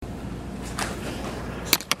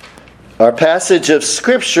Our passage of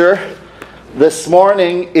Scripture this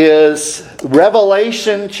morning is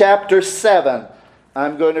Revelation chapter 7.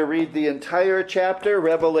 I'm going to read the entire chapter,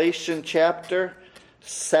 Revelation chapter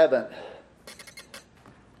 7.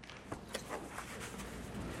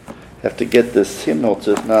 Have to get this hymnal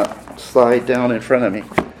to not slide down in front of me.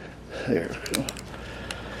 There we go.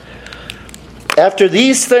 After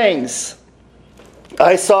these things,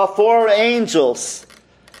 I saw four angels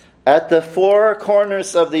at the four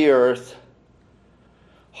corners of the earth,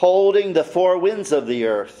 holding the four winds of the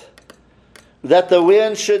earth, that the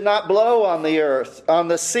wind should not blow on the earth, on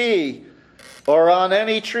the sea, or on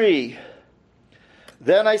any tree.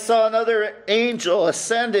 Then I saw another angel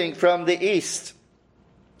ascending from the east,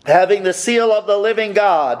 having the seal of the living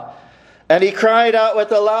God. And he cried out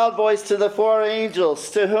with a loud voice to the four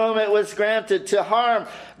angels, to whom it was granted to harm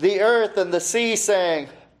the earth and the sea, saying,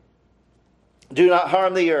 do not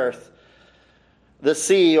harm the earth, the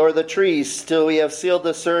sea, or the trees, till we have sealed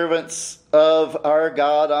the servants of our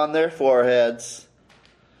God on their foreheads.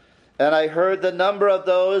 And I heard the number of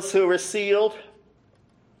those who were sealed,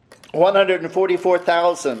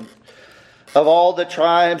 144,000 of all the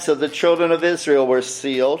tribes of the children of Israel were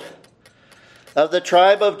sealed. Of the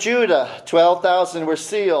tribe of Judah, 12,000 were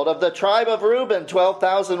sealed. Of the tribe of Reuben,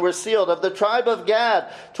 12,000 were sealed. Of the tribe of Gad,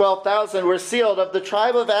 12,000 were sealed. Of the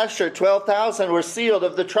tribe of Asher, 12,000 were sealed.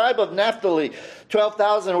 Of the tribe of Naphtali,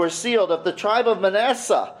 12,000 were sealed. Of the tribe of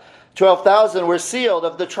Manasseh, 12,000 were sealed.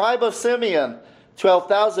 Of the tribe of Simeon,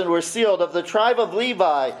 12,000 were sealed. Of the tribe of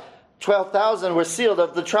Levi, 12,000 were sealed.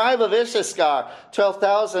 Of the tribe of Issachar,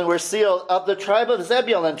 12,000 were sealed. Of the tribe of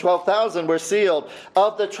Zebulun, 12,000 were sealed.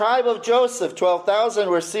 Of the tribe of Joseph, 12,000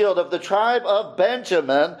 were sealed. Of the tribe of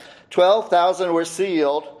Benjamin, 12,000 were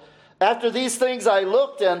sealed. After these things I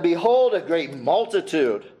looked, and behold, a great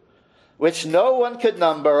multitude, which no one could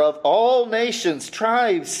number, of all nations,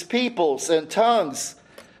 tribes, peoples, and tongues,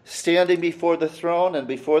 standing before the throne and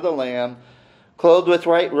before the Lamb, clothed with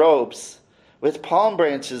white robes, with palm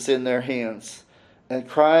branches in their hands, and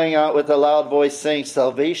crying out with a loud voice, saying,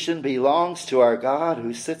 salvation belongs to our God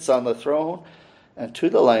who sits on the throne and to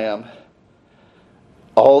the Lamb.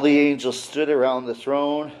 All the angels stood around the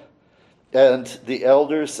throne, and the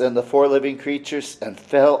elders and the four living creatures, and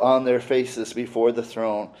fell on their faces before the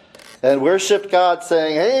throne, and worshipped God,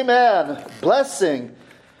 saying, amen, blessing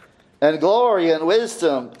and glory and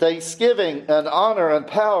wisdom, thanksgiving and honor and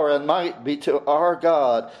power and might be to our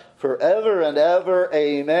God forever and ever.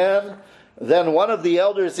 Amen. Then one of the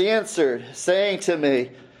elders answered, saying to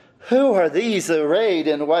me, who are these arrayed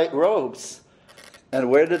in white robes? And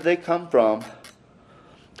where did they come from?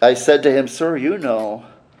 I said to him, sir, you know.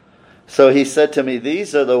 So he said to me,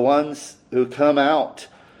 these are the ones who come out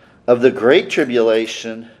of the great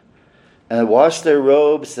tribulation, and washed their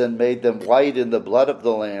robes and made them white in the blood of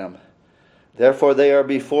the Lamb. Therefore they are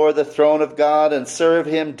before the throne of God, and serve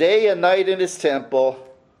him day and night in his temple.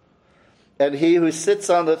 And he who sits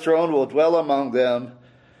on the throne will dwell among them.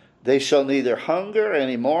 They shall neither hunger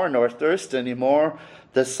any more, nor thirst any more.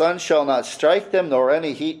 The sun shall not strike them, nor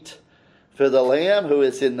any heat. For the Lamb who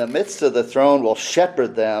is in the midst of the throne will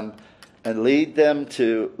shepherd them, and lead them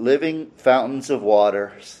to living fountains of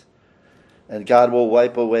waters. And God will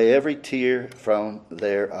wipe away every tear from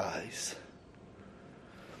their eyes.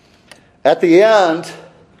 At the end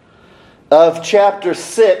of chapter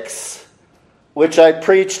 6, which I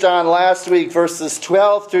preached on last week, verses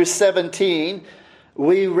 12 through 17,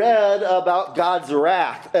 we read about God's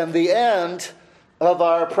wrath and the end of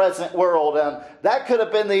our present world. And that could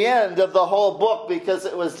have been the end of the whole book, because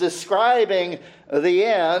it was describing the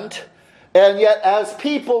end. And yet, as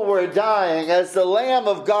people were dying, as the Lamb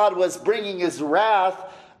of God was bringing his wrath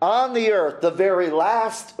on the earth, the very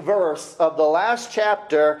last verse of the last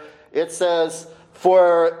chapter, it says,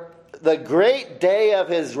 for the great day of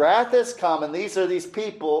his wrath is come. And these are these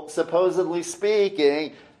people supposedly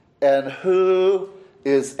speaking. And who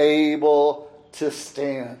is able to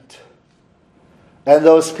stand? And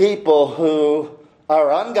those people who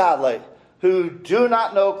are ungodly, who do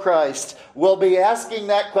not know Christ, will be asking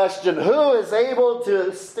that question, who is able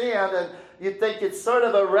to stand? And you'd think it's sort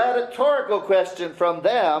of a rhetorical question from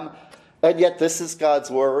them. And yet this is God's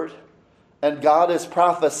word. And God is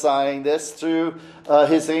prophesying this through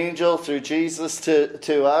his angel, through Jesus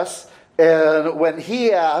to us. And when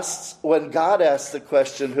God asks the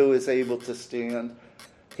question, who is able to stand,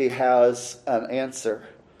 he has an answer.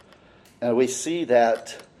 And we see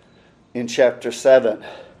that in chapter 7.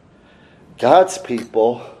 God's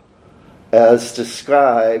people, as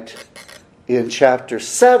described in chapter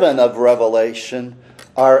 7 of Revelation,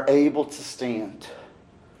 are able to stand.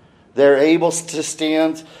 They're able to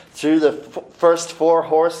stand through the first four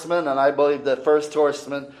horsemen, and I believe the first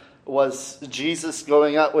horseman was Jesus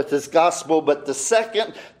going out with his gospel. But the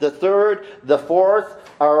second, the third, the fourth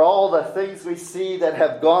are all the things we see that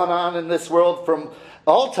have gone on in this world from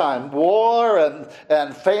all time. War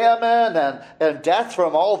and famine and death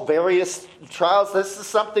from all various trials. This is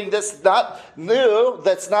something that's not new,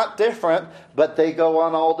 that's not different, but they go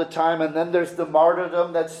on all the time. And then there's the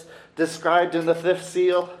martyrdom that's described in the fifth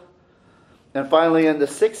seal. And finally, in the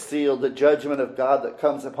sixth seal, the judgment of God that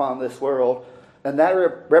comes upon this world. And that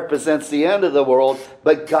represents the end of the world.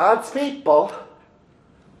 But God's people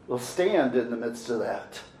will stand in the midst of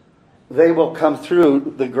that. They will come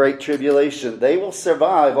through the great tribulation. They will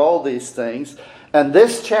survive all these things. And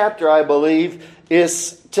this chapter, I believe,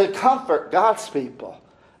 is to comfort God's people.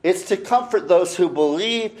 It's to comfort those who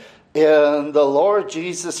believe in the Lord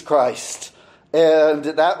Jesus Christ. And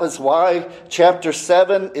that was why chapter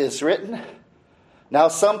 7 is written. Now,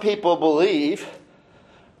 some people believe,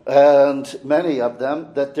 and many of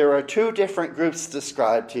them, that there are two different groups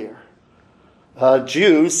described here.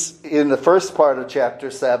 Jews in the first part of chapter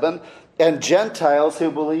 7, and Gentiles who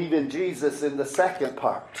believe in Jesus in the second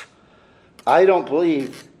part. I don't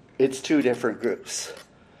believe it's two different groups.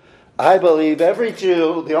 I believe every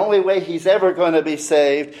Jew, the only way he's ever going to be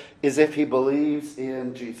saved is if he believes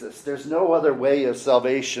in Jesus. There's no other way of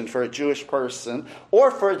salvation for a Jewish person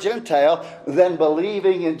or for a Gentile than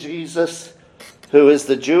believing in Jesus, who is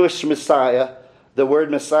the Jewish Messiah. The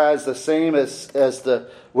word Messiah is the same as the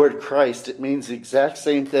word Christ. It means the exact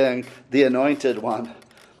same thing, the anointed one.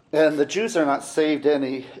 And the Jews are not saved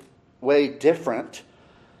any way different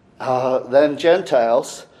than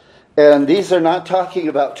Gentiles. And these are not talking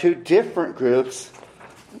about two different groups,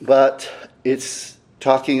 but it's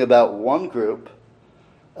talking about one group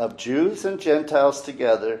of Jews and Gentiles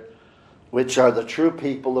together, which are the true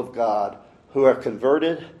people of God, who are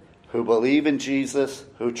converted, who believe in Jesus,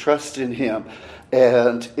 who trust in Him.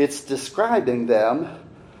 And it's describing them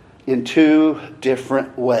in two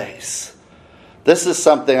different ways. This is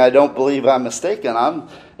something I don't believe I'm mistaken on.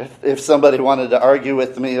 If somebody wanted to argue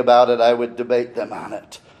with me about it, I would debate them on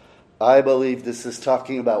it. I believe this is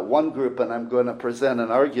talking about one group, and I'm going to present an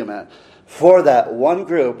argument for that one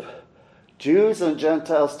group, Jews and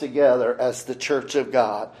Gentiles together as the church of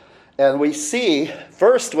God. And we see,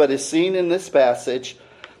 first, what is seen in this passage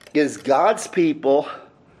is God's people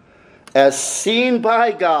as seen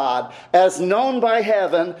by God, as known by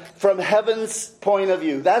heaven from heaven's point of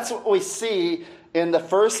view. That's what we see in the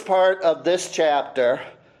first part of this chapter.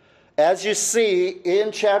 As you see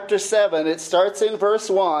in chapter 7, it starts in verse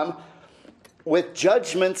 1 with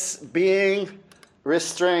judgments being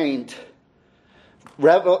restrained.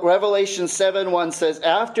 Revelation 7:1 says,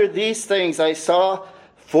 "After these things I saw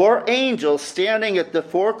 4 angels standing at the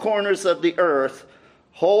 4 corners of the earth,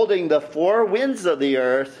 holding the 4 winds of the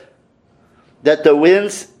earth, that the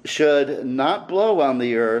winds should not blow on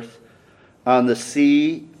the earth, on the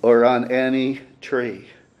sea, or on any tree."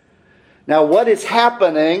 Now, what is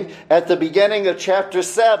happening at the beginning of chapter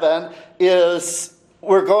 7 is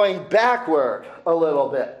we're going backward a little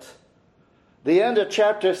bit. The end of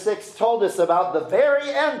chapter 6 told us about the very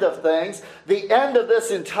end of things, the end of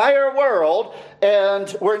this entire world,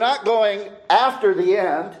 and we're not going after the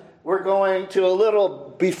end. We're going to a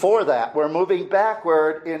little before that. We're moving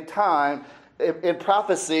backward in time, in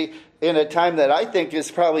prophecy, in a time that I think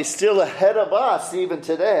is probably still ahead of us even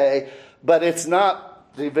today, but it's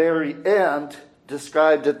not the very end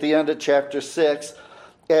described at the end of chapter 6.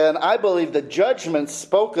 And I believe the judgments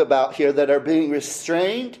spoke about here that are being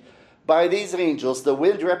restrained by these angels, the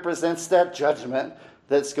wind represents that judgment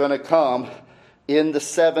that's going to come in the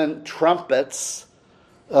 7 trumpets.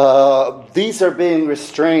 These are being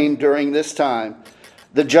restrained during this time.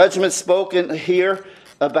 The judgments spoken here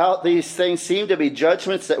about these things seem to be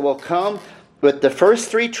judgments that will come with the first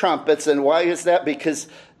 3 trumpets. And why is that? Because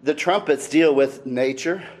the trumpets deal with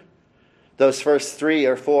nature. Those first 3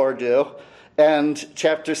 or 4 do. And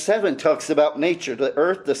chapter 7 talks about nature, the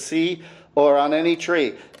earth, the sea, or on any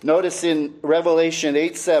tree. Notice in Revelation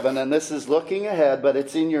 8:7, and this is looking ahead, but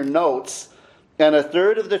it's in your notes, and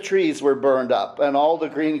 1/3 of the trees were burned up, and all the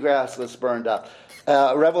green grass was burned up.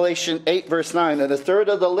 Revelation 8 verse 9, and 1/3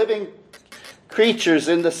 of the living creatures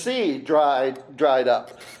in the sea dried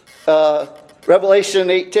up. Revelation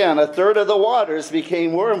 8:10, 1/3 of the waters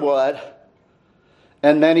became wormwood,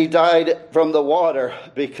 and many died from the water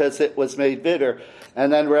because it was made bitter.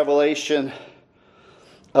 And then Revelation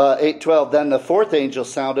 8:12, then the 4th angel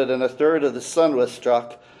sounded, and 1/3 of the sun was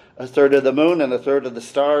struck, 1/3 of the moon, and 1/3 of the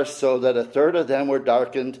stars, so that 1/3 of them were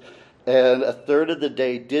darkened, and a third of the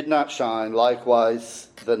day did not shine, likewise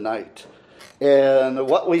the night. And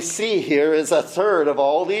what we see here is a third of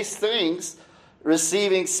all these things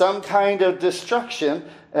receiving some kind of destruction,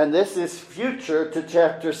 and this is future to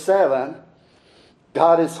chapter 7.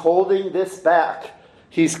 God is holding this back.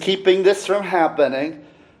 He's keeping this from happening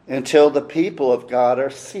until the people of God are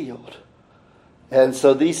sealed. And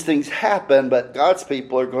so these things happen, but God's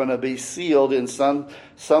people are going to be sealed in some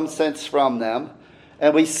sense from them.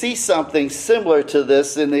 And we see something similar to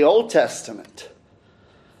this in the Old Testament.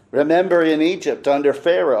 Remember in Egypt under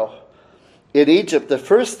Pharaoh. In Egypt, the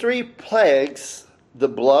first 3 plagues, the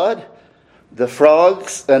blood, the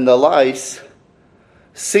frogs, and the lice,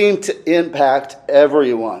 seem to impact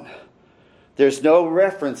everyone. There's no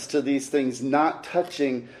reference to these things not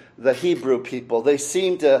touching the Hebrew people. They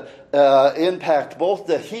seem to impact both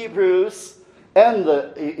the Hebrews and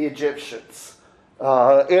the Egyptians.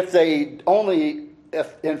 If they only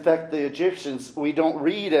infect the Egyptians, we don't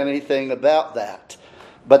read anything about that.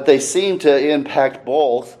 But they seem to impact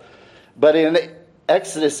both. But in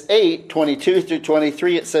Exodus 8, 22 through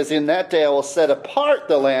 23, it says, "In that day I will set apart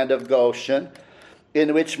the land of Goshen,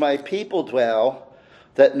 in which my people dwell,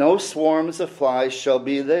 that no swarms of flies shall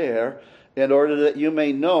be there, in order that you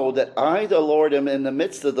may know that I, the Lord, am in the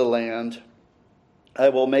midst of the land. I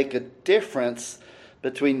will make a difference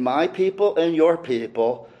between my people and your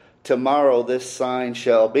people. Tomorrow this sign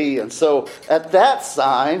shall be." And so at that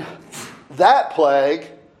sign, that plague,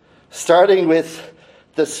 starting with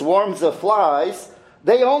the swarms of flies,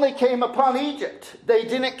 they only came upon Egypt. They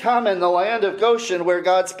didn't come in the land of Goshen where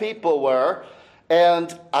God's people were.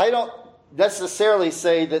 And I don't necessarily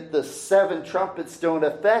say that the 7 trumpets don't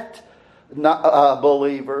affect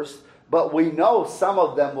believers, but we know some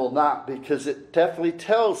of them will not, because it definitely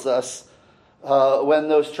tells us when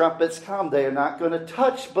those trumpets come, they are not going to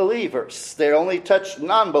touch believers. They only touch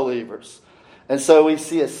non-believers. And so we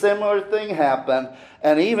see a similar thing happen.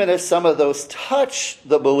 And even if some of those touch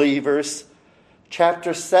the believers,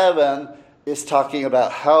 chapter 7 is talking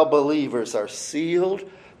about how believers are sealed,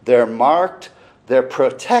 they're marked, they're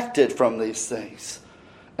protected from these things.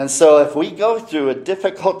 And so if we go through a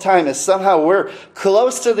difficult time and somehow we're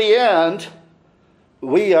close to the end,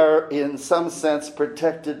 we are in some sense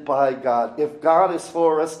protected by God. If God is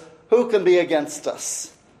for us, who can be against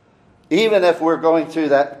us? Even if we're going through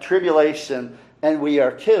that tribulation and we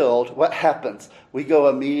are killed, what happens? We go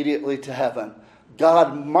immediately to heaven.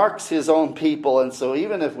 God marks his own people, and so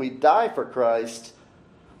even if we die for Christ,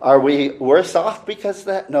 are we worse off because of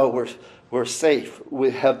that? No, we're safe.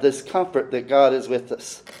 We have this comfort that God is with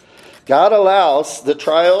us. God allows the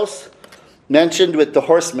trials mentioned with the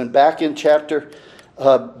horsemen back in chapter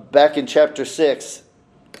 6,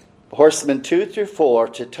 horsemen 2 through 4,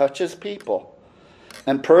 to touch his people,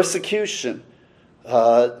 and persecution,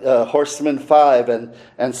 horsemen 5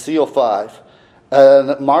 and seal 5,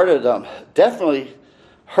 and martyrdom definitely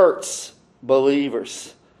hurts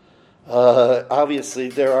believers. Obviously,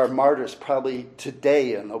 there are martyrs probably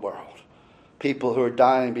today in the world. People who are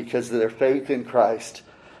dying because of their faith in Christ.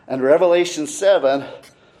 And Revelation 7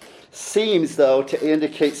 seems, though, to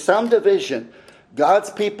indicate some division. God's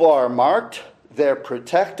people are marked, they're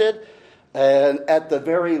protected, and at the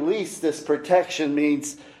very least, this protection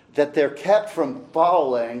means that they're kept from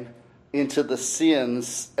falling into the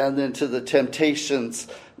sins and into the temptations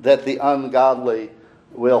that the ungodly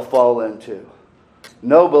will fall into.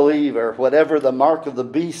 No believer, whatever the mark of the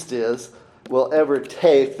beast is, will ever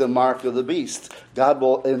take the mark of the beast. God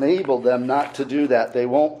will enable them not to do that. They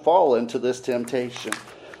won't fall into this temptation.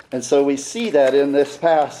 And so we see that in this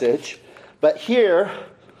passage. But here,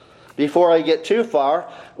 before I get too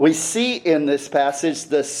far, we see in this passage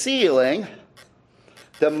the sealing,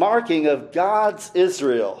 the marking of God's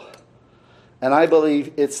Israel. And I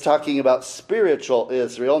believe it's talking about spiritual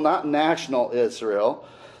Israel, not national Israel.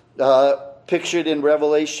 Pictured in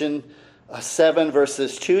Revelation 7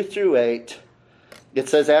 verses 2 through 8. It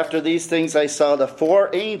says, "After these things I saw the 4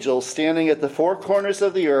 angels standing at the 4 corners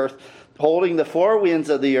of the earth, holding the 4 winds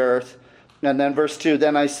of the earth." And then verse 2,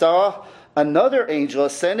 "Then I saw another angel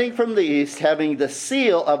ascending from the east, having the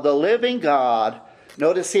seal of the living God."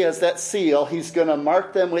 Notice he has that seal. He's going to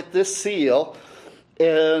mark them with this seal.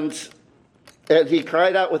 And he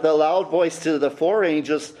cried out with a loud voice to the 4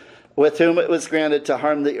 angels with whom it was granted to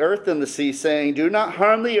harm the earth and the sea, saying, "Do not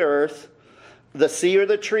harm the earth, the sea, or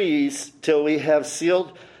the trees, till we have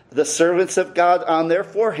sealed the servants of God on their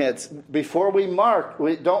foreheads." Before we mark,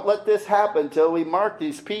 don't let this happen till we mark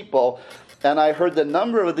these people. And I heard the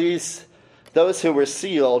number of those who were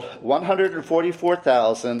sealed,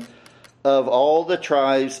 144,000 of all the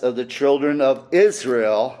tribes of the children of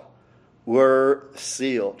Israel were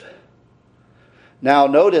sealed. Now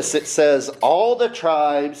notice it says all the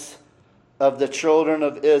tribes of the children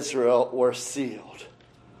of Israel were sealed.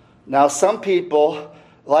 Now some people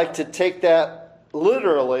like to take that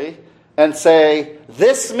literally and say,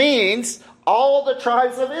 this means all the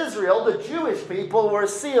tribes of Israel, the Jewish people, were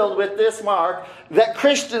sealed with this mark, that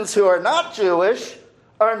Christians who are not Jewish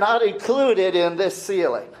are not included in this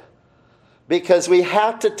sealing. Because we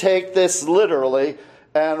have to take this literally,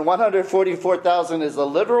 and 144,000 is a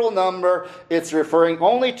literal number. It's referring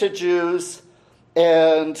only to Jews,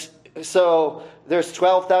 and so there's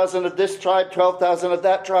 12,000 of this tribe, 12,000 of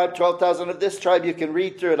that tribe, 12,000 of this tribe. You can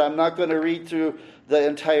read through it. I'm not going to read through the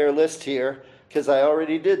entire list here because I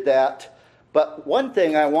already did that. But one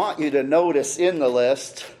thing I want you to notice in the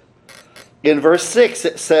list, in verse 6,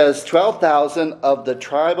 it says 12,000 of the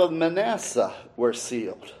tribe of Manasseh were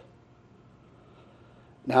sealed.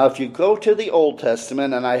 Now, if you go to the Old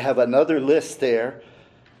Testament, and I have another list there,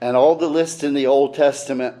 and all the lists in the Old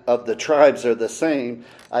Testament of the tribes are the same,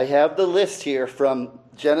 I have the list here from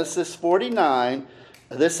Genesis 49.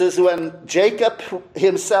 This is when Jacob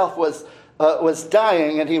himself was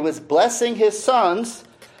dying, and he was blessing his sons.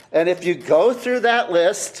 And if you go through that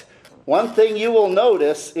list, one thing you will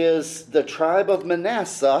notice is the tribe of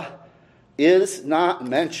Manasseh is not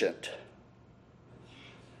mentioned.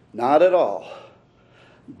 Not at all.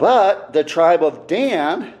 But the tribe of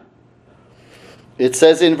Dan, it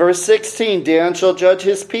says in verse 16, Dan shall judge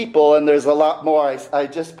his people, and there's a lot more. I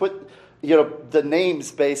just put the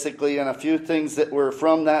names basically and a few things that were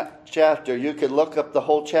from that chapter. You could look up the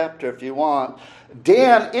whole chapter if you want.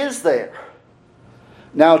 Dan is there.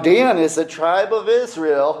 Now Dan is a tribe of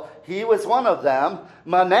Israel. He was one of them.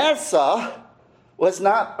 Manasseh was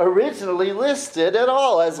not originally listed at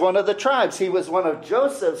all as one of the tribes. He was one of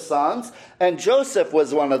Joseph's sons, and Joseph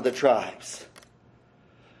was one of the tribes.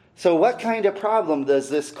 So what kind of problem does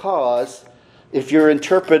this cause if you're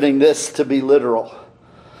interpreting this to be literal?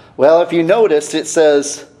 Well, if you notice, it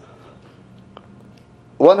says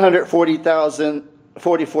 44,000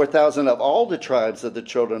 of all the tribes of the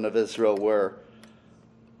children of Israel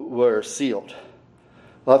were sealed.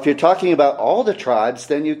 Well, if you're talking about all the tribes,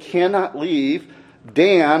 then you cannot leave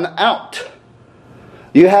Dan out.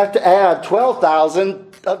 You have to add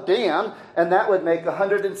 12,000 of Dan, and that would make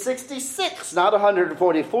 166, not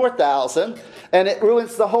 144,000. And it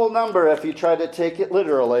ruins the whole number if you try to take it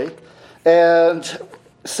literally. And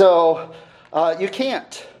so you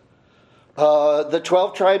can't. The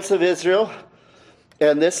 12 tribes of Israel,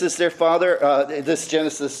 and this is their father, this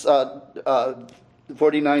Genesis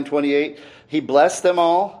 49:28. He blessed them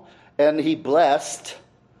all, and he blessed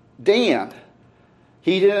Dan.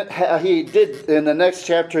 He did in the next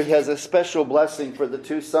chapter. He has a special blessing for the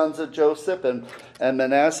two sons of Joseph, and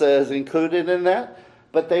Manasseh is included in that.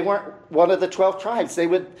 But they weren't one of the 12 tribes.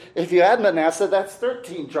 If you add Manasseh, that's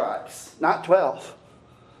 13 tribes, not 12.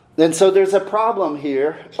 And so there's a problem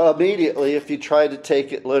here immediately if you try to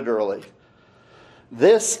take it literally.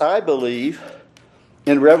 This, I believe,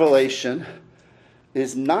 in Revelation,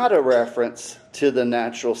 is not a reference to the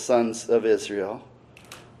natural sons of Israel,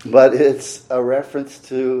 but it's a reference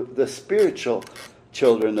to the spiritual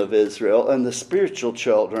children of Israel. And the spiritual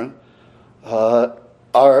children are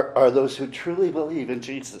those who truly believe in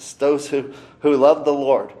Jesus, those who love the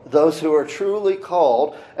Lord, those who are truly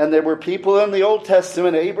called. And there were people in the Old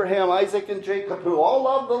Testament, Abraham, Isaac, and Jacob, who all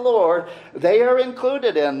love the Lord. They are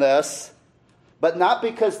included in this, but not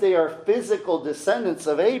because they are physical descendants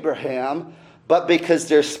of Abraham, but because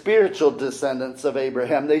they're spiritual descendants of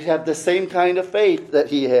Abraham. They have the same kind of faith that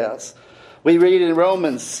he has. We read in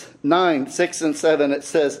Romans 9:6 and 7, it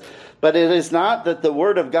says, "But it is not that the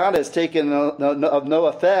word of God has taken of no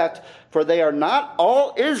effect, for they are not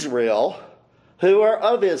all Israel who are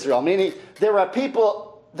of Israel." Meaning there are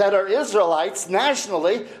people that are Israelites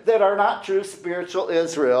nationally that are not true spiritual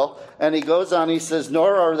Israel. And he goes on, he says,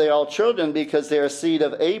 "Nor are they all children, because they are seed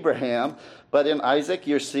of Abraham. But in Isaac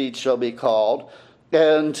your seed shall be called."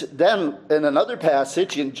 And then in another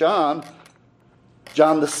passage in John,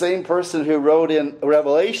 the same person who wrote in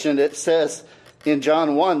Revelation, it says in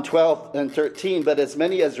John 1:12 and 13, "But as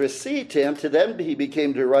many as received him, to them he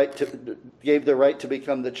gave the right to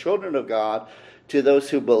become the children of God, to those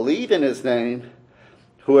who believe in his name,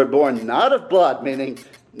 who are born not of blood," meaning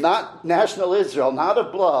not national Israel, not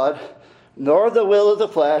of blood, "nor the will of the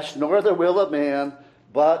flesh, nor the will of man,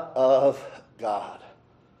 but of God."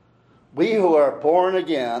 We who are born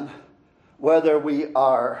again, whether we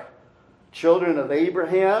are children of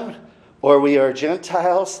Abraham or we are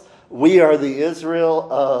Gentiles, we are the Israel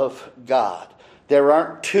of God. There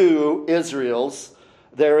aren't two Israels.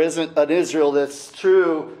 There isn't an Israel that's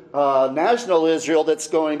true national Israel that's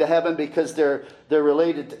going to heaven because they're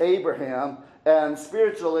related to Abraham, and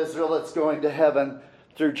spiritual Israel that's going to heaven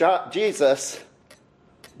through Jesus.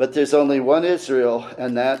 But there's only one Israel,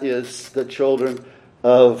 and that is the children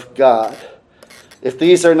of God. If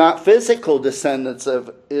these are not physical descendants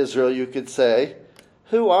of Israel, you could say,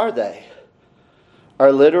 who are they?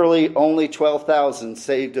 Are literally only 12,000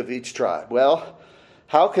 saved of each tribe? Well,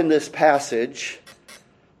 how can this passage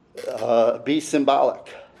be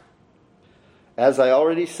symbolic? As I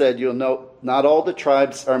already said, you'll note not all the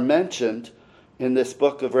tribes are mentioned in this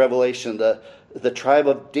book of Revelation. The tribe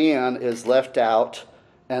of Dan is left out,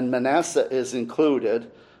 and Manasseh is included,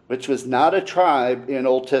 which was not a tribe in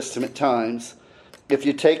Old Testament times. If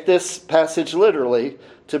you take this passage literally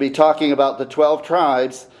to be talking about the 12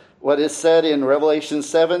 tribes, what is said in Revelation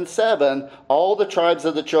 7:7, all the tribes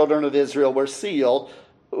of the children of Israel were sealed,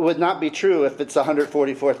 would not be true if it's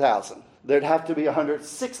 144,000. There'd have to be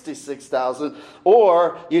 166,000,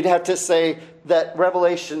 or you'd have to say that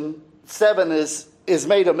Revelation 7 is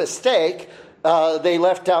made a mistake. They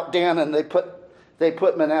left out Dan and they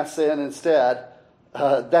put Manasseh in instead.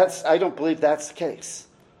 I don't believe that's the case.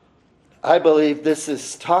 I believe this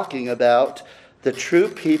is talking about the true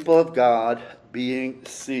people of God being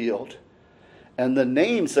sealed. And the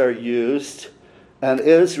names are used, and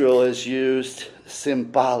Israel is used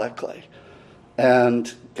symbolically.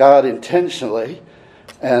 And God intentionally,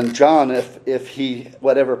 and John, if he,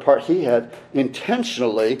 whatever part he had,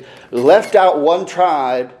 intentionally left out one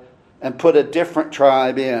tribe and put a different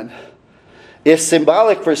tribe in. If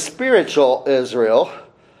symbolic for spiritual Israel,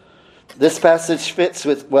 this passage fits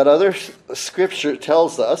with what other scripture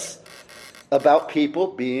tells us about people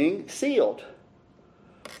being sealed.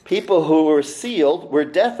 People who were sealed were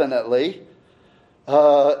definitely,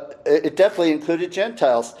 it definitely included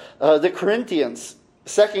Gentiles. The Corinthians,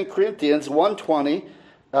 2 Corinthians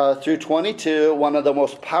 1:20 through 22, one of the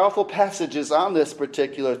most powerful passages on this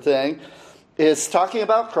particular thing, is talking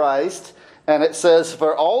about Christ. And it says,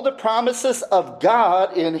 for all the promises of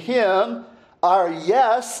God in him are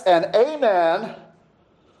yes and amen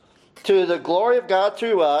to the glory of God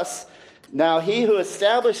through us. Now he who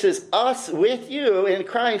establishes us with you in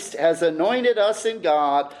Christ has anointed us in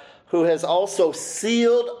God, who has also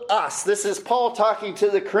sealed us. This is Paul talking to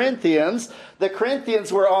the Corinthians. The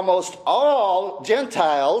Corinthians were almost all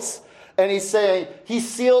Gentiles, and he's saying he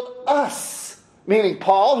sealed us, meaning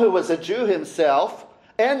Paul, who was a Jew himself,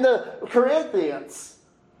 and the Corinthians.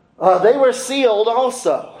 They were sealed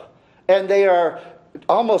also. And they are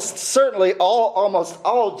almost certainly almost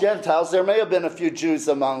all Gentiles. There may have been a few Jews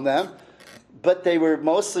among them, but they were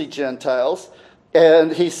mostly Gentiles.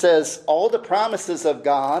 And he says all the promises of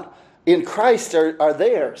God in Christ are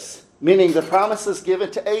theirs, meaning the promises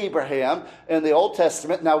given to Abraham in the Old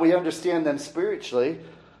Testament. Now we understand them spiritually,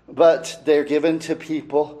 but they're given to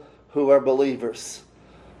people who are believers.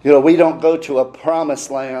 You know, we don't go to a promised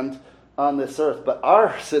land on this earth, but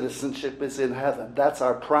our citizenship is in heaven. That's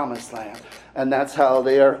our promised land. And that's how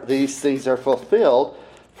these things are fulfilled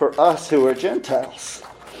for us who are Gentiles.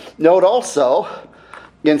 Note also,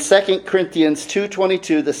 in 2 Corinthians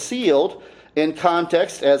 2:22, the sealed, in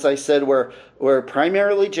context, as I said, were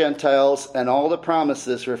primarily Gentiles, and all the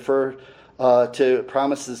promises refer to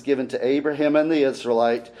promises given to Abraham and the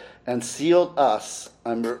Israelite, and sealed us.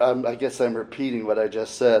 I guess I'm repeating what I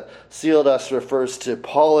just said. Sealed us refers to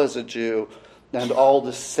Paul as a Jew and all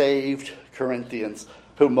the saved Corinthians,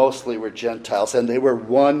 who mostly were Gentiles, and they were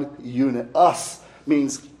one unit. Us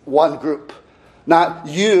means one group. Not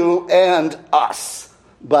you and us,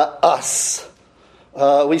 but us.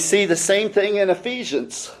 We see the same thing in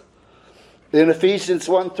Ephesians. In Ephesians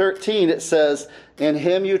 1:13 it says, in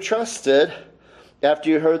him you trusted, after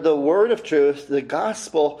you heard the word of truth, the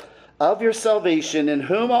gospel of your salvation, in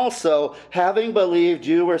whom also, having believed,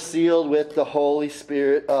 you were sealed with the Holy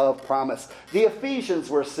Spirit of promise. The Ephesians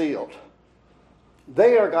were sealed.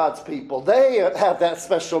 They are God's people. They have that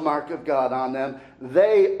special mark of God on them.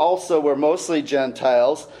 They also were mostly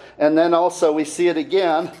Gentiles. And then also we see it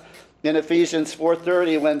again in Ephesians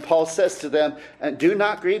 4:30 when Paul says to them, and do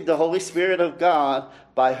not grieve the Holy Spirit of God,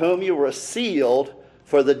 by whom you were sealed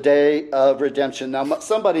for the day of redemption. Now,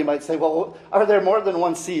 somebody might say, well, are there more than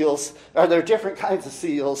one seals? Are there different kinds of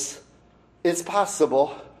seals? It's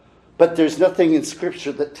possible, but there's nothing in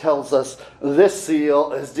Scripture that tells us this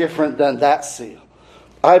seal is different than that seal.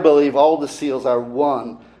 I believe all the seals are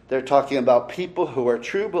one. They're talking about people who are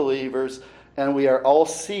true believers, and we are all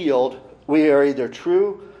sealed. We are either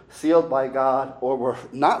true, sealed by God, or we're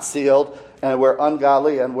not sealed, and we're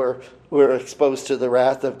ungodly, and we're exposed to the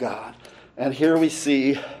wrath of God. And here we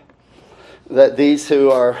see that these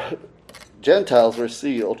who are Gentiles were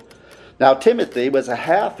sealed. Now Timothy was a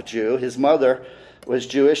half Jew. His mother was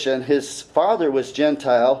Jewish and his father was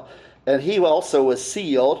Gentile, and he also was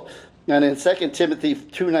sealed. And in 2 Timothy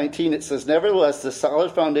 2:19 it says, "Nevertheless, the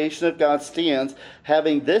solid foundation of God stands,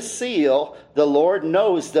 having this seal, the Lord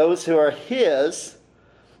knows those who are his,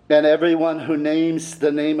 and everyone who names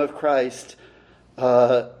the name of Christ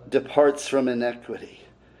departs from iniquity."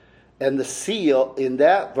 And the seal in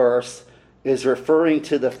that verse is referring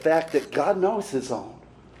to the fact that God knows his own.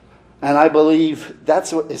 And I believe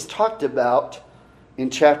that's what is talked about in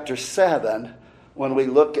chapter 7 when we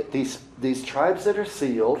look at these tribes that are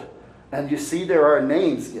sealed, and you see there are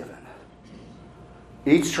names given.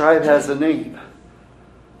 Each tribe has a name.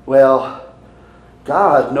 Well,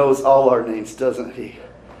 God knows all our names, doesn't he?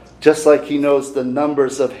 Just like he knows the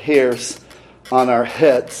numbers of hairs on our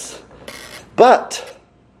heads. But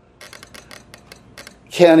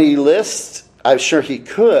can he list? I'm sure he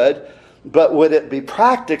could, but would it be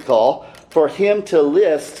practical for him to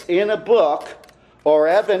list in a book, or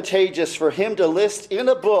advantageous for him to list in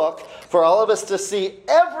a book for all of us to see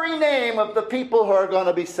every name of the people who are going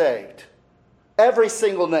to be saved? Every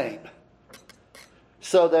single name.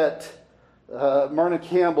 So that Myrna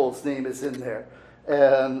Campbell's name is in there,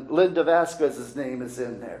 and Linda Vasquez's name is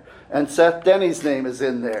in there, and Seth Denny's name is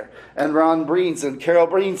in there, and Ron Breen's and Carol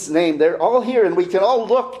Breen's name. They're all here, and we can all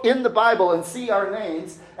look in the Bible and see our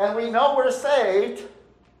names, and we know we're saved.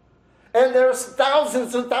 And there's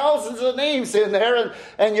thousands and thousands of names in there,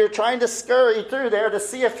 and you're trying to scurry through there to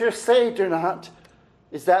see if you're saved or not.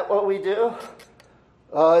 Is that what we do?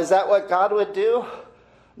 Is that what God would do?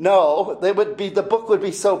 No, the book would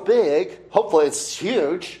be so big, hopefully it's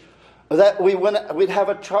huge, that we'd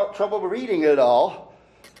have trouble reading it all,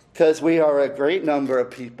 because we are a great number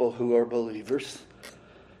of people who are believers.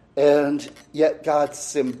 And yet God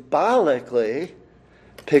symbolically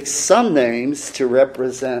picks some names to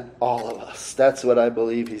represent all of us. That's what I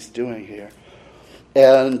believe he's doing here.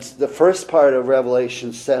 And the first part of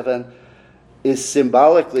Revelation 7 is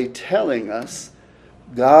symbolically telling us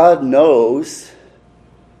God knows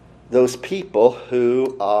those people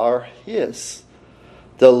who are his.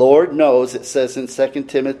 The Lord knows, it says in 2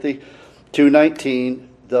 Timothy 2:19,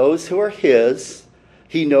 those who are his.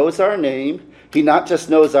 He knows our name. He not just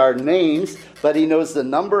knows our names, but he knows the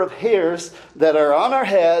number of hairs that are on our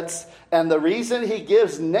heads. And the reason he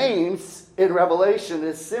gives names in Revelation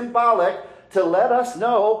is symbolic to let us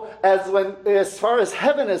know, as far as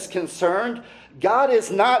heaven is concerned, God is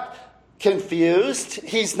not confused.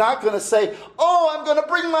 He's not going to say, "Oh, I'm going to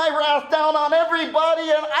bring my wrath down on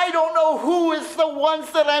everybody, and I don't know who is the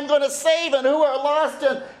ones that I'm going to save and who are lost,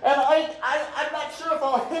 and I'm not sure if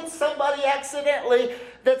I'll hit somebody accidentally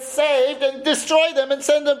that's saved and destroy them and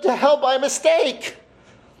send them to hell by mistake."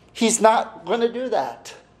 He's not going to do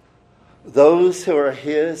that. Those who are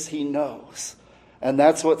his, he knows. And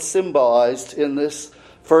that's what's symbolized in this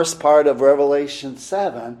first part of Revelation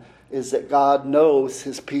 7, is that God knows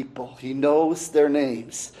his people. He knows their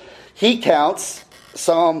names. He counts,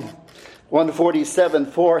 Psalm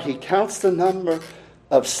 147:4, he counts the number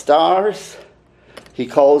of stars. He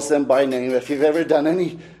calls them by name. If you've ever done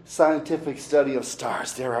any scientific study of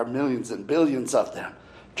stars, there are millions and billions of them.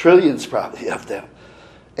 Trillions probably of them.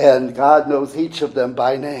 And God knows each of them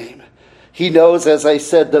by name. He knows, as I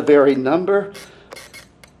said, the very number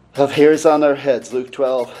of hairs on their heads, Luke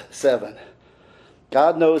 12:7.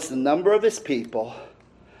 God knows the number of his people,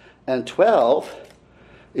 and 12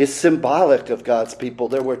 is symbolic of God's people.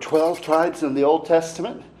 There were 12 tribes in the Old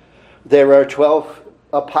Testament. There are 12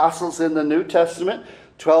 apostles in the New Testament.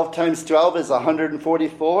 12 times 12 is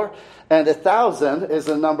 144, and 1,000 is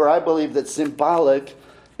a number I believe that's symbolic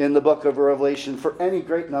in the book of Revelation for any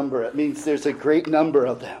great number. It means there's a great number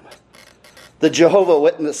of them. The Jehovah's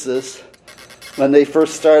Witnesses, when they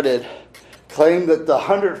first started, claimed that the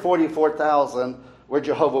 144,000 were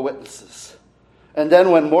Jehovah's Witnesses. And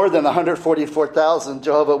then when more than 144,000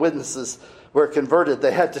 Jehovah's Witnesses were converted,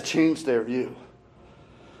 they had to change their view.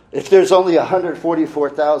 If there's only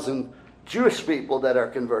 144,000 Jewish people that are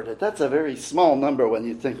converted, that's a very small number when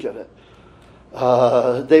you think of it.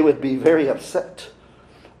 They would be very upset.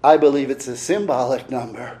 I believe it's a symbolic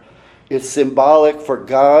number. It's symbolic for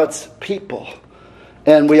God's people.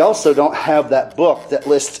 And we also don't have that book that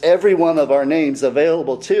lists every one of our names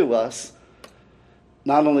available to us.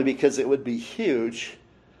 Not only because it would be huge,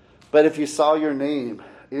 but if you saw your name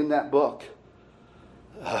in that book,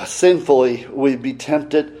 sinfully we'd be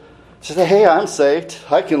tempted to say, "Hey, I'm saved.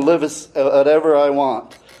 I can live as whatever I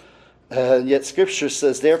want." And yet Scripture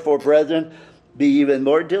says, "Therefore, brethren, be even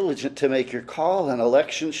more diligent to make your call and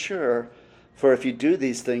election sure. For if you do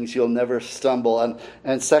these things, you'll never stumble.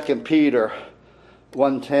 And 2 Peter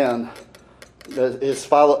 1:10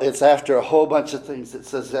 it's after a whole bunch of things. It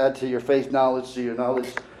says, add to your faith knowledge, to your knowledge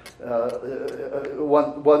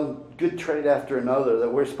one good trait after another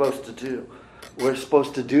that we're supposed to do. We're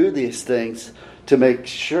supposed to do these things to make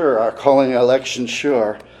sure our calling and election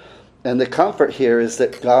sure. And the comfort here is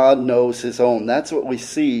that God knows his own. That's what we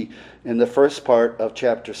see in the first part of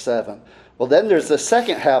chapter 7. Well, then there's the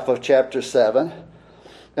second half of chapter 7.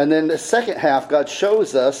 And then the second half, God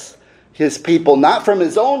shows us his people, not from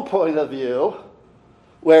his own point of view,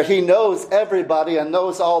 where he knows everybody and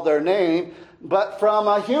knows all their name, but from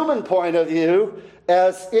a human point of view,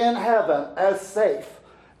 as in heaven, as safe.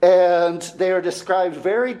 And they are described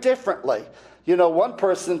very differently. You know, one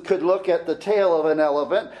person could look at the tail of an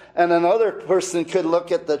elephant, and another person could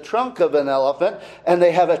look at the trunk of an elephant, and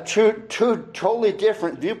they have two totally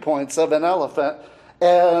different viewpoints of an elephant.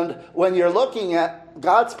 And when you're looking at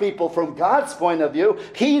God's people from God's point of view,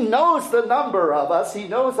 he knows the number of us. He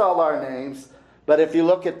knows all our names. But if you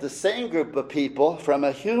look at the same group of people from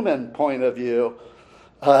a human point of view,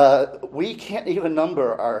 we can't even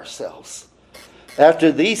number ourselves.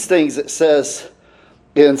 After these things, it says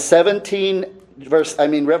in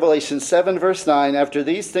Revelation 7, verse 9, after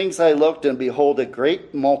these things I looked, and behold, a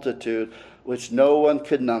great multitude, which no one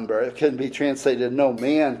could number. It can be translated, no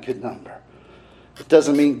man could number. It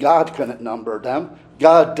doesn't mean God couldn't number them.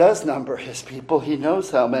 God does number his people. He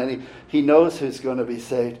knows how many. He knows who's going to be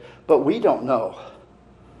saved. But we don't know.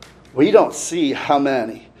 We don't see how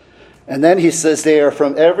many. And then he says they are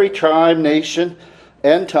from every tribe, nation,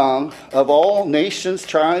 and tongue, of all nations,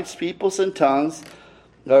 tribes, peoples, and tongues.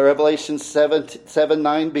 Revelation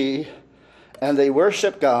 7:9b. And they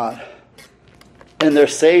worship God, and they're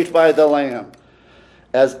saved by the Lamb,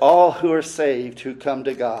 as all who are saved who come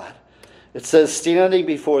to God. It says, standing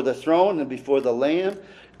before the throne and before the Lamb,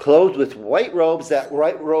 clothed with white robes. That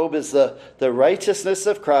white robe is the righteousness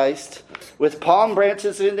of Christ, with palm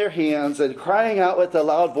branches in their hands, and crying out with a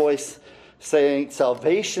loud voice, saying,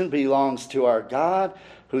 salvation belongs to our God,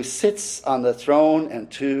 who sits on the throne, and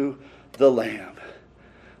to the Lamb.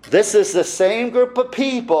 This is the same group of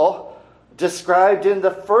people described in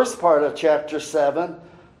the first part of chapter 7,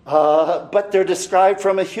 but they're described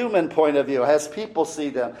from a human point of view, as people see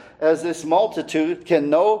them, as this multitude can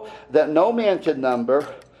know that no man can number.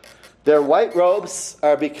 Their white robes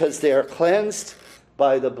are because they are cleansed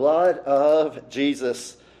by the blood of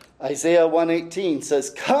Jesus. Isaiah 1:18 says,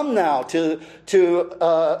 come now to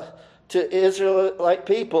Israelite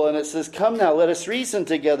people, and it says, come now, let us reason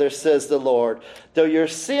together, says the Lord. Though your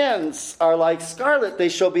sins are like scarlet, they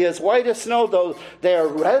shall be as white as snow. Though they are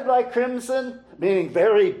red like crimson, meaning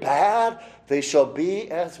very bad, they shall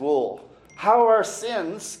be as wool. How are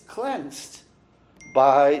sins cleansed?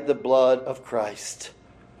 By the blood of Christ.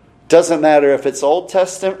 Doesn't matter if it's Old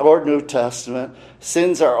Testament or New Testament,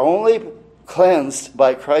 sins are only cleansed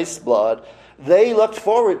by Christ's blood. They looked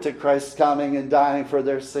forward to Christ coming and dying for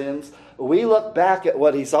their sins. We look back at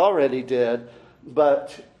what he's already did,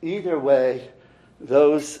 but either way,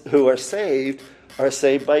 those who are saved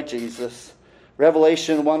by Jesus.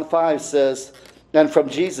 Revelation 1:5 says, and from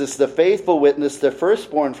Jesus, the faithful witness, the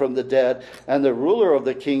firstborn from the dead, and the ruler of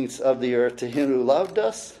the kings of the earth, to him who loved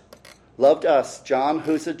us. John,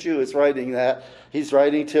 who's a Jew, is writing that. He's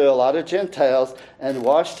writing to a lot of Gentiles, and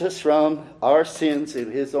washed us from our sins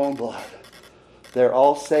in his own blood. They're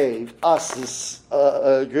all saved. Us is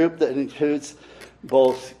a group that includes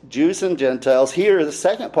both Jews and Gentiles. Here, the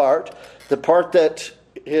second part, the part that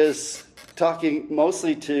is talking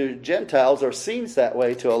mostly to Gentiles, or seems that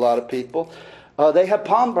way to a lot of people, they have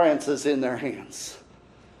palm branches in their hands.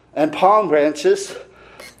 And palm branches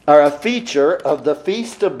are a feature of the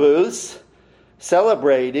Feast of Booths,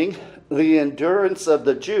 celebrating the endurance of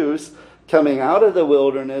the Jews coming out of the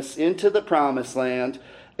wilderness into the promised land.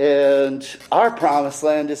 And our promised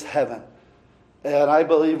land is heaven. And I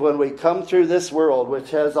believe when we come through this world, which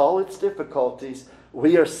has all its difficulties,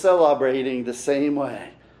 we are celebrating the same way.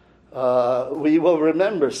 We will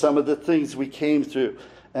remember some of the things we came through,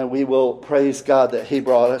 and we will praise God that he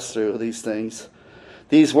brought us through these things.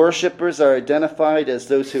 These worshipers are identified as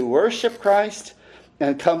those who worship Christ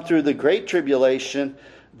and come through the great tribulation.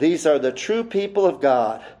 These are the true people of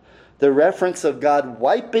God. The reference of God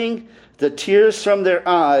wiping the tears from their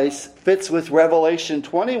eyes fits with Revelation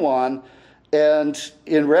 21, and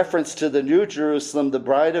in reference to the New Jerusalem, the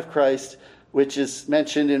bride of Christ, which is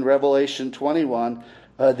mentioned in Revelation 21.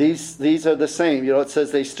 These are the same. You know, it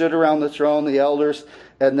says they stood around the throne, the elders,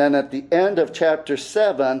 and then at the end of chapter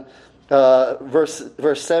 7, verse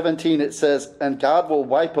 17, it says, and God will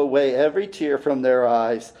wipe away every tear from their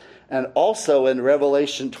eyes, And also in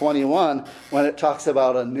Revelation 21, when it talks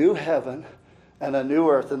about a new heaven and a new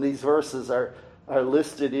earth, and these verses are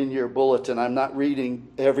listed in your bulletin. I'm not reading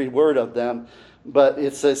every word of them, but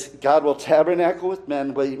it says, God will tabernacle with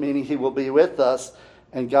men, meaning he will be with us,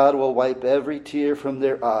 and God will wipe every tear from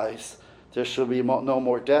their eyes. There shall be no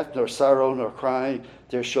more death, nor sorrow, nor crying.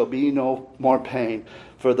 There shall be no more pain,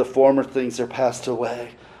 for the former things are passed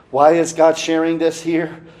away. Why is God sharing this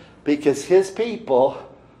here? Because his people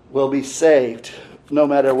will be saved no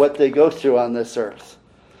matter what they go through on this earth.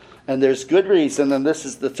 And there's good reason, and this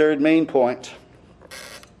is the third main point,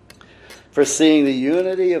 for seeing the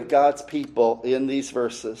unity of God's people in these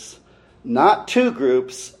verses. Not two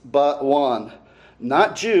groups, but one.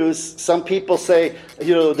 Not Jews. Some people say,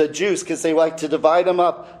 the Jews, because they like to divide them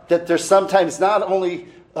up, that they're sometimes not only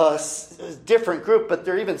a different group, but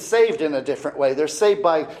they're even saved in a different way. They're saved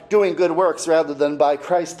by doing good works rather than by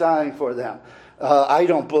Christ dying for them. I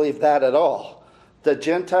don't believe that at all. The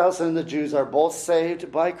Gentiles and the Jews are both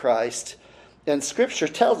saved by Christ, and Scripture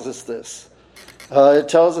tells us this. It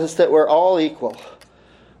tells us that we're all equal.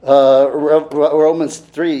 Romans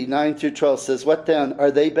 3, 9 through 12 says, what then?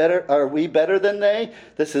 Are they better? Are we better than they?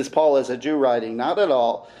 This is Paul as a Jew writing. Not at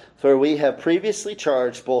all. For we have previously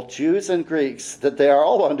charged both Jews and Greeks that they are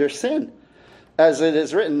all under sin. As it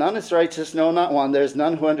is written, none is righteous, no, not one. There is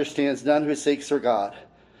none who understands, none who seeks for God.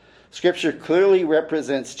 Scripture clearly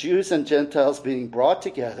represents Jews and Gentiles being brought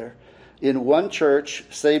together in one church,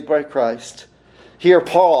 saved by Christ. Here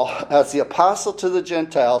Paul, as the apostle to the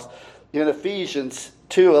Gentiles, in Ephesians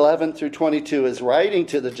 2, 11 through 22, is writing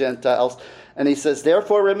to the Gentiles, and he says,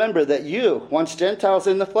 therefore remember that you, once Gentiles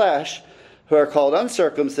in the flesh, who are called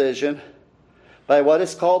uncircumcision, by what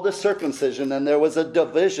is called the circumcision, and there was a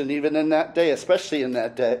division even in that day, especially in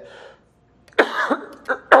that day,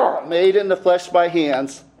 made in the flesh by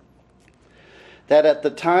hands, that at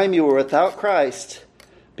the time you were without Christ,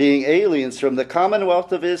 being aliens from the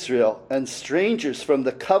commonwealth of Israel and strangers from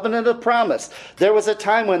the covenant of promise. There was a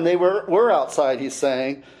time when they were outside, he's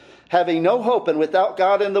saying, having no hope and without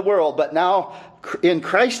God in the world. But now in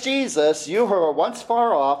Christ Jesus, you who were once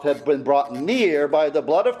far off have been brought near by the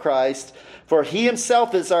blood of Christ, for he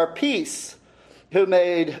himself is our peace, who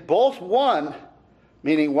made both one,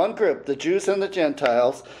 meaning one group, the Jews and the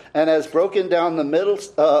Gentiles, and has broken down the middle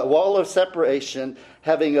wall of separation,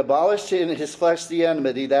 having abolished in his flesh the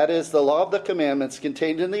enmity, that is, the law of the commandments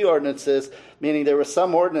contained in the ordinances, meaning there were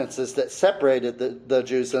some ordinances that separated the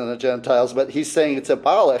Jews and the Gentiles, but he's saying it's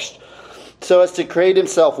abolished, so as to create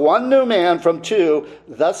himself one new man from two,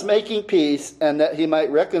 thus making peace, and that he might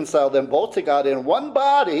reconcile them both to God in one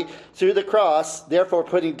body through the cross, therefore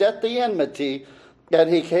putting death the enmity. And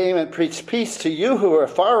he came and preached peace to you who are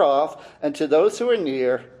far off and to those who are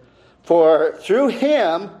near. For through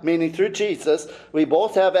him, meaning through Jesus, we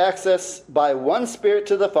both have access by one Spirit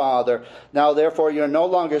to the Father. Now therefore you're no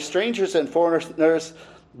longer strangers and foreigners,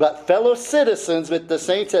 but fellow citizens with the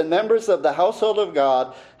saints and members of the household of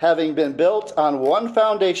God, having been built on one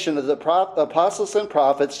foundation of the apostles and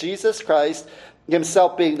prophets, Jesus Christ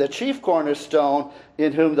himself being the chief cornerstone,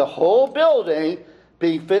 in whom the whole building,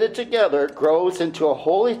 being fitted together, grows into a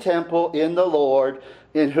holy temple in the Lord,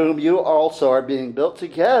 in whom you also are being built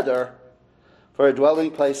together for a dwelling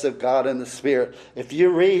place of God in the Spirit. If you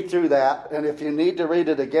read through that, and if you need to read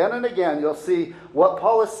it again and again, you'll see what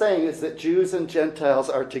Paul is saying is that Jews and Gentiles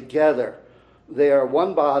are together. They are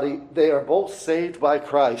one body. They are both saved by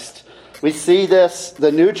Christ. We see this,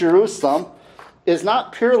 the New Jerusalem is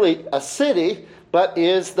not purely a city, but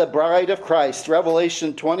is the bride of Christ.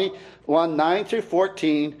 Revelation 21, 9 through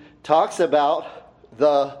 14 talks about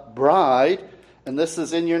the bride. And this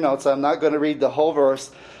is in your notes. I'm not going to read the whole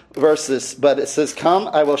verses, but it says, come,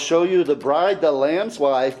 I will show you the bride, the Lamb's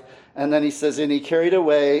wife. And then he says, and he carried me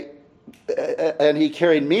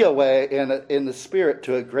away in the Spirit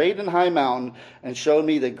to a great and high mountain, and showed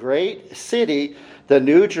me the great city, the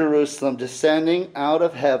New Jerusalem, descending out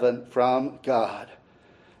of heaven from God.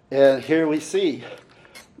 And here we see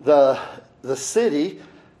the city,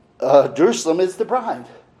 Jerusalem is the bride.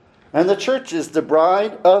 And the church is the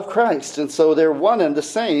bride of Christ. And so they're one and the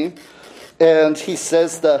same. And he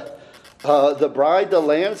says the bride, the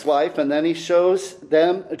Lamb's wife, and then he shows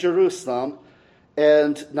them Jerusalem.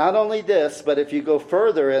 And not only this, but if you go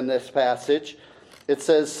further in this passage, it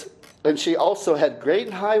says, and she also had great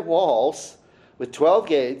and high walls with 12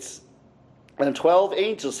 gates, and 12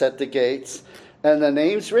 angels at the gates. And the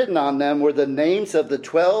names written on them were the names of the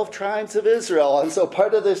 12 tribes of Israel. And so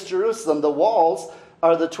part of this Jerusalem, the walls,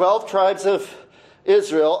 are the 12 tribes of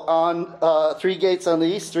Israel on 3 gates on the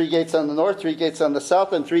east, 3 gates on the north, 3 gates on the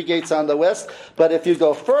south, and 3 gates on the west. But if you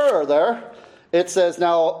go further, it says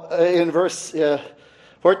now in verse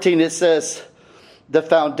 14, it says, the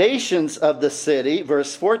foundations of the city,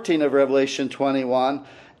 verse 14 of Revelation 21,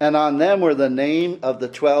 and on them were the name of the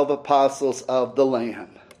 12 apostles of the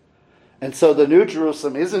Lamb. And so the New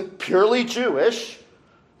Jerusalem isn't purely Jewish,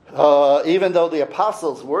 even though the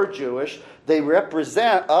apostles were Jewish. They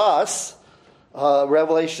represent us,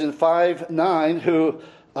 Revelation 5:9, who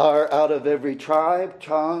are out of every tribe,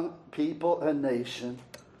 tongue, people, and nation.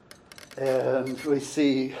 And we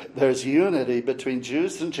see there's unity between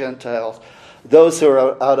Jews and Gentiles. Those who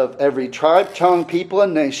are out of every tribe, tongue, people,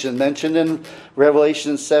 and nation, mentioned in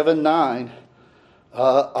Revelation 7:9,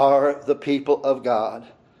 are the people of God.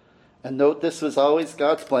 And note, this was always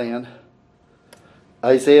God's plan.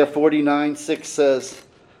 Isaiah 49:6 says,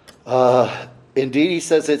 indeed, he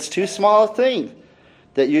says, it's too small a thing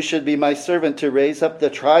that you should be my servant to raise up the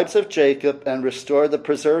tribes of Jacob and restore the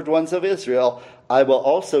preserved ones of Israel. I will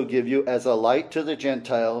also give you as a light to the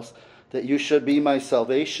Gentiles, that you should be my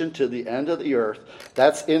salvation to the end of the earth.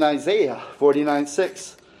 That's in Isaiah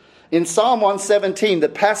 49:6. In Psalm 117, the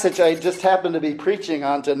passage I just happened to be preaching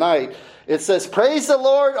on tonight, it says, praise the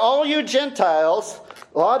Lord, all you Gentiles,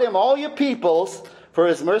 laud him, all you peoples, for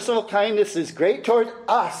his merciful kindness is great toward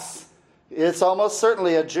us. It's almost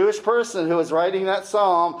certainly a Jewish person who is writing that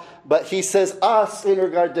psalm, but he says us in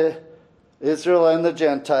regard to Israel and the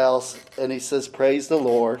Gentiles, and he says, praise the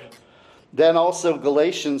Lord. Then also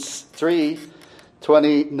Galatians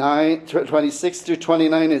 3:26 through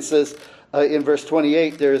 29, it says in verse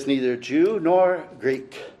 28, there is neither Jew nor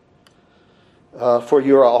Greek, for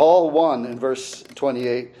you are all one, in verse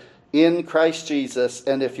 28, in Christ Jesus.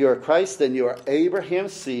 And if you are Christ, then you are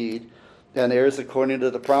Abraham's seed and heirs according to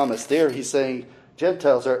the promise. There he's saying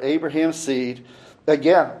Gentiles are Abraham's seed.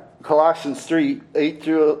 Again, Colossians 3:8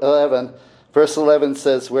 through 11. Verse 11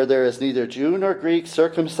 says, where there is neither Jew nor Greek,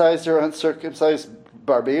 circumcised or uncircumcised,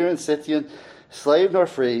 barbarian, Scythian, slave nor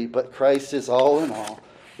free, but Christ is all in all.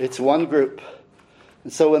 It's one group.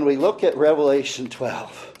 And so when we look at Revelation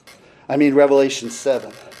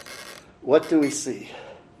 7, what do we see?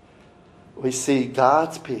 We see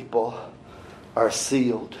God's people are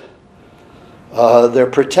sealed. They're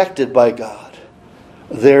protected by God.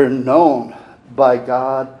 They're known by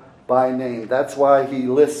God by name. That's why he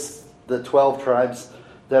lists the 12 tribes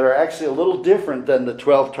that are actually a little different than the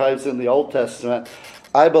 12 tribes in the Old Testament.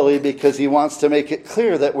 I believe because he wants to make it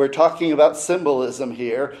clear that we're talking about symbolism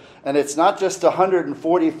here. And it's not just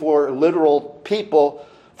 144 literal people,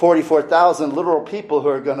 44,000 literal people who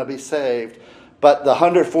are going to be saved. But the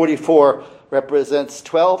 144 represents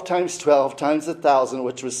 12 times 12 times 1,000,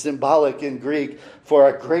 which was symbolic in Greek for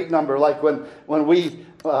a great number. Like when we,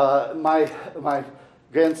 my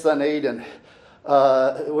grandson Aiden,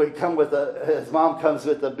 we come with his mom comes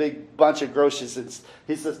with a big bunch of groceries, and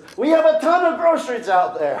he says, we have a ton of groceries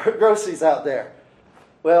out there.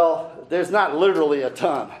 Well, there's not literally a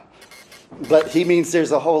ton, but he means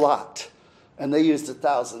there's a whole lot. And they used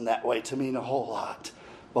 1,000 that way to mean a whole lot.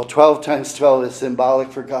 Well, 12 times 12 is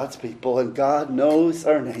symbolic for God's people, and God knows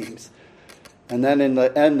our names. And then in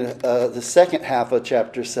the end, the second half of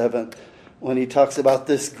chapter 7, when he talks about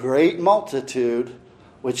this great multitude,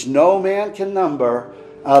 which no man can number,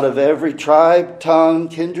 out of every tribe, tongue,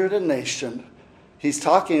 kindred, and nation, he's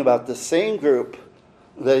talking about the same group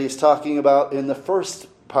that he's talking about in the first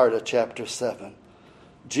part of chapter 7.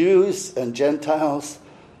 Jews and Gentiles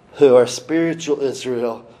who are spiritual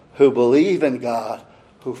Israel, who believe in God,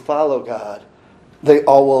 who follow God. They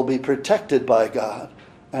all will be protected by God,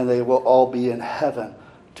 and they will all be in heaven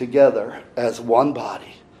together as one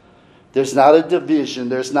body. There's not a division.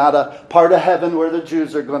 There's not a part of heaven where the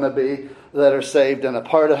Jews are going to be that are saved, and a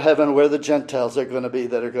part of heaven where the Gentiles are going to be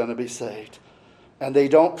that are going to be saved. And they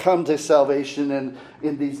don't come to salvation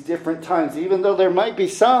in these different times, even though there might be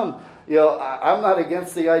some. I'm not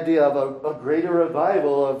against the idea of a greater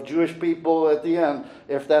revival of Jewish people at the end,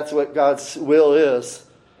 if that's what God's will is.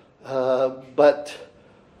 But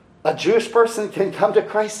a Jewish person can come to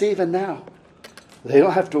Christ even now. They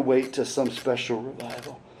don't have to wait to some special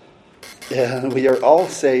revival. And we are all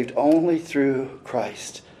saved only through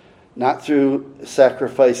Christ, not through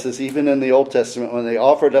sacrifices. Even in the Old Testament, when they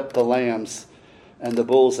offered up the lambs and the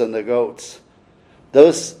bulls and the goats,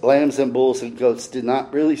 those lambs and bulls and goats did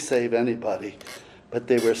not really save anybody, but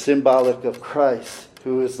they were symbolic of Christ,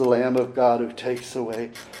 who is the Lamb of God who takes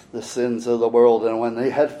away the sins of the world. And when they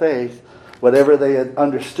had faith, whatever they had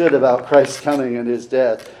understood about Christ's coming and his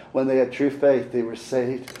death, when they had true faith, they were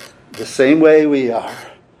saved the same way we are,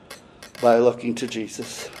 by looking to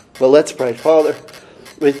Jesus. Well, let's pray. Father,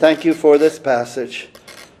 we thank you for this passage.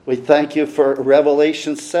 We thank you for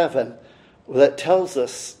Revelation 7 that tells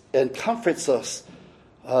us and comforts us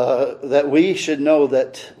that we should know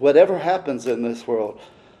that whatever happens in this world,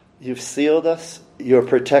 you've sealed us, you're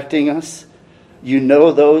protecting us, you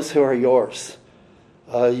know those who are yours.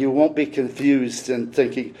 You won't be confused and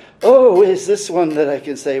thinking, oh, is this one that I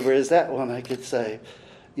can save or is that one I could save?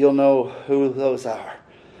 You'll know who those are.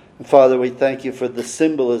 And Father, we thank you for the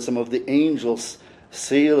symbolism of the angels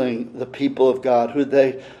sealing the people of God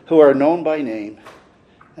who are known by name.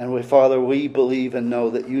 And Father, we believe and know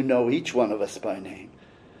that you know each one of us by name.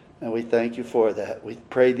 And we thank you for that. We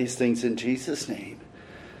pray these things in Jesus' name.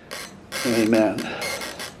 Amen.